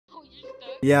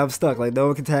Yeah, I'm stuck. Like, no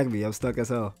one can tag me. I'm stuck as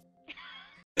hell.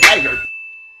 Tiger.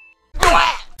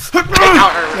 Yes,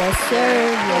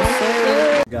 sir. Yes,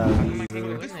 sir. Got me,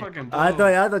 bro. I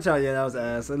thought y'all, yeah, that was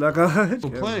ass. Look,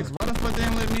 Plex, why the fuck they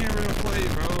ain't let me in real play,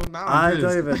 bro? Now I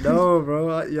don't even know,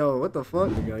 bro. Yo, what the fuck?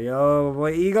 Yo,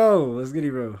 boy, Ego. What's goody,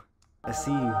 bro? I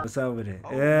see you. What's up with it?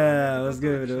 Yeah, what's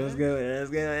good with it? What's good with it?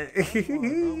 What's good with it?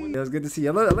 It was good to see you.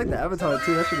 I like the avatar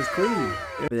too. That shit is clean.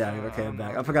 But yeah, okay, I'm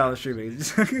back. I forgot I was streaming.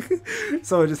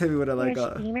 Someone just hit me with a like. You're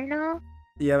a streamer now?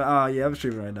 Yeah, yeah, I'm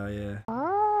streaming right now. Yeah.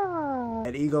 Oh.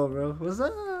 And Ego, bro. What's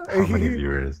up? How many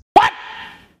viewers?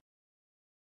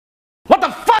 What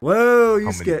the fuck? Whoa, you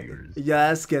How scared? many viewers? Yeah,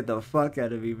 that scared the fuck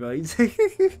out of me, bro.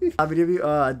 How many of you?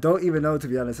 I don't even know, to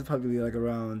be honest. It's probably like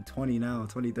around 20 now,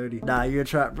 20, 30. Nah, you're a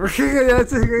trap, bro.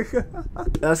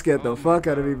 That scared the fuck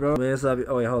out of me, bro.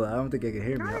 Oh, wait, hold on. I don't think I can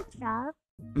hear me. Not a trap.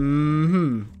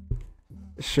 Mm-hmm.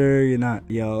 Sure you're not.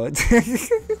 Yo.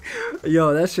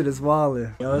 Yo, that shit is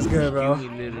wildin'. Yo, it's good, bro.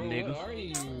 Excuse me, little nigga.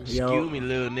 Yo. Excuse me,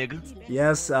 little nigga.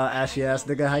 Yes, ashy ass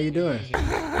nigga, how you doing?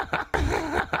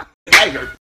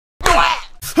 Tiger.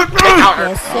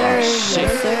 Yes, sir.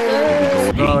 Yes,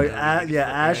 sir. Bro,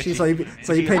 yeah, ashy. So you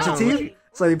paint your teeth?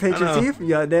 So you paint your teeth?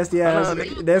 Yeah, nasty ass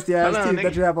teeth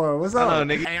that you have on. What's up? Hello,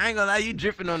 nigga. Hey, I ain't gonna lie, you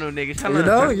dripping on them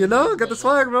niggas. You know, got the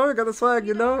swag, bro. Got the swag,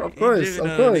 you know. Of course.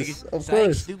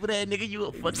 Stupid ass nigga, you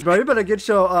a fucking. Bro, you better get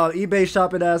your eBay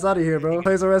shopping ass out of here, bro.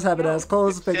 Toys R Us having ass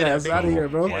clothes, fake ass out of here,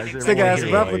 bro. Stick ass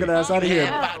breath looking ass out of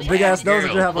here. Big ass nose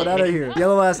that you have on out of here.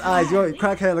 Yellow ass eyes, yo,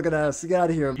 crackhead looking ass. Get out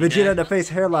of here. Vegeta in the face,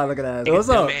 hairline looking ass. What's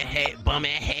up? Bum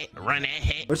ass hat, run that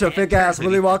hat. What's your fake ass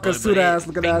Willy Wonka suit ass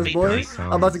looking ass, boy?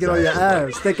 I'm about to get on your ass.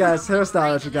 Thick ass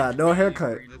hairstyle that you got, no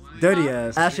haircut. Dirty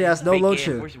ass, ashy ass, no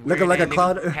lotion, looking like a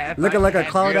clown ass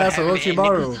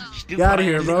Orochimaru. Get out of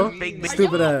here, bro.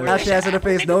 Stupid ass, ashy ass in the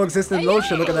face, no existing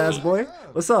lotion, looking ass boy.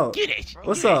 What's up?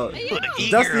 What's up?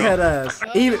 Dusty head ass,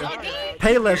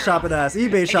 Payless shopping ass,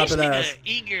 eBay shopping ass,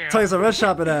 Toys R Us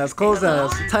shopping ass, clothes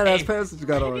ass, tight ass pants that you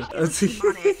got on.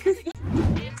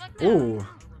 Ooh.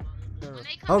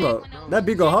 Hold up, that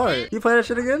beat go hard. You play that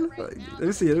shit again? Let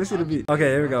me see the beat. Okay,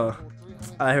 here we go.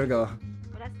 Alright, here we go.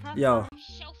 Yo.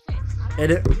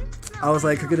 Edit. I was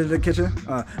like cooking in the kitchen.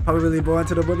 Probably really born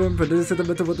to the women, but didn't sit them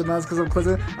with the mouse because I'm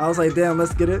quizzing. I was like, damn,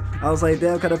 let's get it. I was like,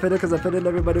 damn, can I fit it? Because I fit it.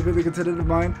 Everybody really considered it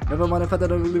mine. Never mind, I thought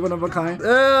that I'm really one of a kind.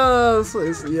 Yeah.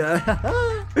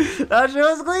 That shit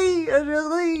was clean. That shit was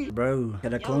clean. Bro,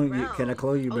 can I clone you? Can I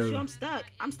clone you, bro? Oh, shoot, I'm stuck.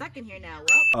 I'm stuck in here now.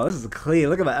 Well. Oh, this is clean.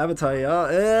 Look at my avatar,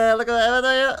 y'all. Yeah, look at my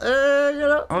avatar, y'all. You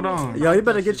know? Hold on. Yo, you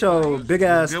better get your big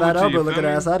ass fat elbow looking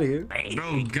ass out of here.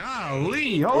 Bro,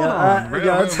 golly. Hold on,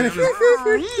 bro.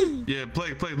 Yeah,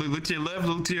 play. Look to your left,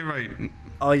 look to your right.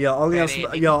 Oh, only I'm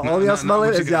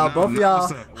smelling is y'all both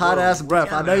y'all hot ass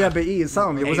breath. I know y'all been eating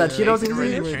something. Was that Cheetos you was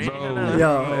eating?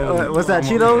 Yo, was that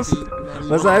Cheetos?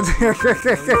 Was that?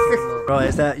 Bro,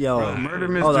 is that Murder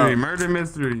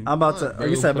mystery. I'm about to.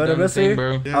 You said murder mystery?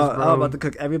 I'm about to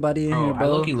cook everybody in here,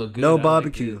 bro. No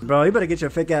barbecue, bro. You better get your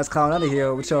fake ass clown out of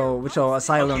here with your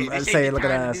asylum say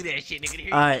looking ass.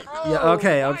 All right. Yeah.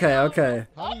 Okay.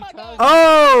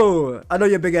 Oh, I know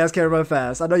your big ass can't run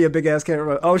fast. Oh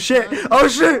shit.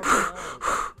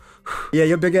 Yeah,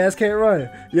 your big ass can't run.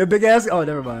 Your big ass. Oh,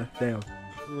 never mind. Damn.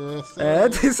 I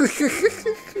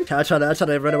try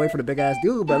to run away from the big ass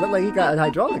dude, but it look like he got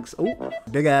hydraulics. Oh,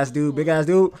 big ass dude.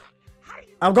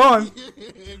 I'm gone.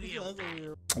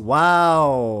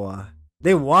 Wow.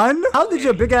 They won? How did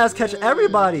your big ass catch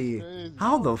everybody?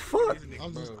 How the fuck?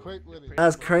 I'm just quick with it.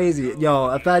 That's crazy. Yo,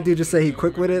 if that dude just say he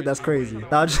quick with it, that's crazy.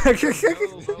 Now check.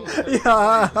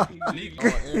 Yeah.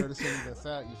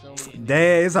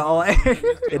 Damn, it's all air.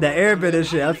 In the air bit and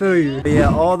shit, I feel you. But yeah,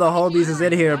 all the homies is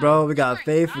in here, bro. We got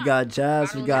Faith, we got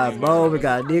Jazz, we got Mo, we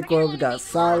got Nico, we got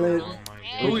Solid.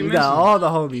 We got all the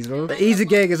homies, bro. The Easy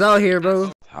Gang is out here,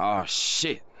 bro. Oh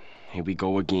shit. Here we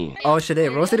go again. Oh shit, they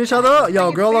roasted each other up?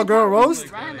 Yo, girl on girl roast?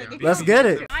 Let's get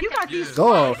it. You got these,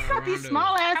 go off. You got these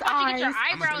small ass eyes.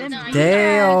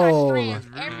 Damn.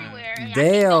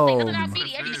 Damn.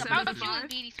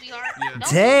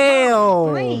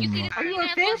 Are you a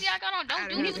fish? Yo,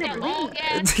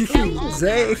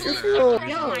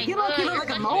 you look like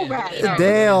a mole rat.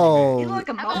 Damn. You look like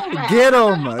a mole rat. Get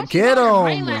him. Get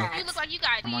him.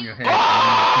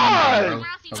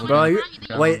 Bro,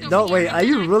 wait, are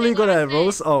you really gonna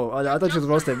roast? Oh, I thought you was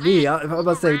roasting me. I'm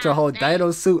about to say with your whole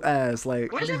dino suit ass,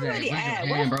 like. Where's everybody at?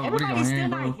 Everybody's still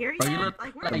not here yet?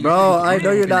 Bro, I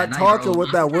know you're not talking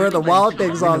with that where the wild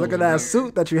things are. Look at that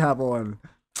suit that you have on.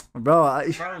 Bro,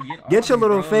 get your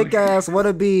little fake ass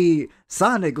wannabe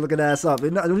Sonic looking ass up. You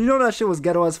know that shit was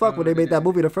ghetto as fuck when they made that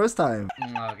movie the first time.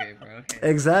 Okay, bro. Okay.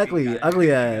 Exactly,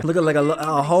 ugly ass. Looking like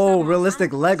a whole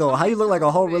realistic Lego. How you look like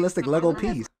a whole realistic Lego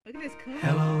piece? Look at this cool.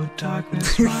 Hello,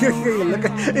 darkness. He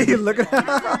looking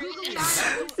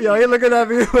Yo, he looking at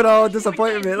me with all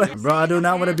disappointment. Like, bro, I do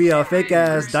not want to be a fake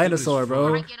ass dinosaur,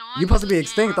 bro. You supposed to be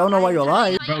extinct. I don't know why you're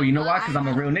alive. Bro, you know why? Cause I'm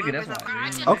a real nigga. That's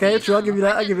why. Okay, true. I'll give you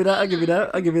that. I'll give you that. I'll give you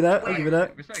that. I'll give you that. I'll give you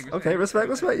that. Okay,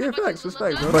 respect. Yeah, facts.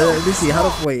 Respect, bro. But let me see.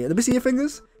 Wait, let me see your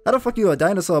fingers. How the fuck you a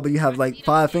dinosaur but you have like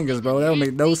 5 fingers, bro? That don't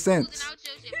make no sense.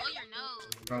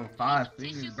 Bro, 5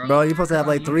 fingers, bro. Bro, you supposed to have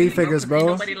like 3 fingers,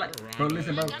 bro. Bro,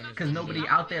 listen, bro. Cause nobody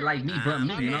out there like me but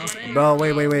me, you know what I'm saying? Bro,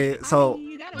 wait. So,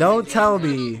 don't tell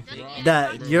me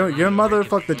that your mother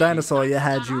fucked the dinosaur you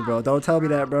had you, bro. Don't tell me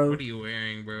that, bro. What are you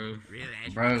wearing, bro?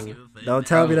 Bro. Don't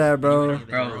tell me that, bro.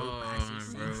 Bro.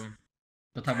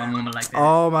 Don't talk about my mama like that.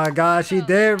 Oh my gosh, she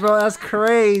did, bro. That's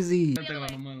crazy. Don't talk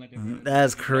about my mama like that.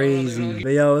 That's crazy. But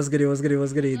yo, what's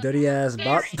goody? Dirty ass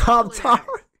pop top.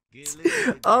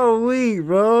 Oh we,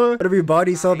 bro. It'll be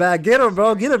body so bad. Get him,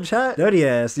 bro. Get him, chat. Dirty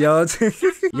ass, yo.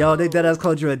 Yo, they deadass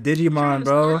called you a Digimon,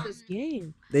 bro.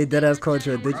 They deadass called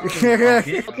you a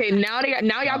Digimon. Okay, now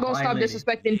y'all gonna stop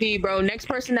disrespecting D, bro. Next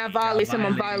person that violates him,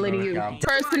 I'm violating you.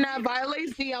 Person that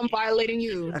violates D, I'm violating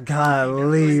you.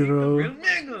 Golly, bro.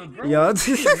 Yo.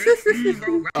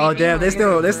 Oh damn, they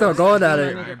still going at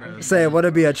it. Say what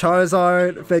it be a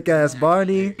Charizard, fake ass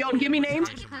Barney. Yo, give me names.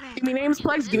 Give me names,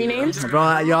 Plex. Give me names.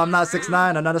 Bro, yo, I'm not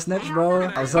 6'9". I'm not a snitch, bro.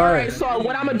 I'm sorry. Alright, so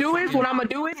what I'm gonna do is, I'm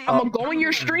gonna go in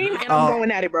your stream and I'm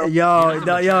going at it, bro. Yo,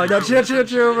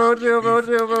 chill, bro.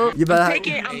 You better. I'm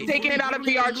taking it out of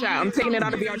VR chat. I'm taking it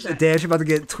out of VR chat. Damn, she about to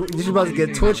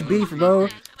get Twitch beef, bro.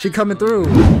 She coming through.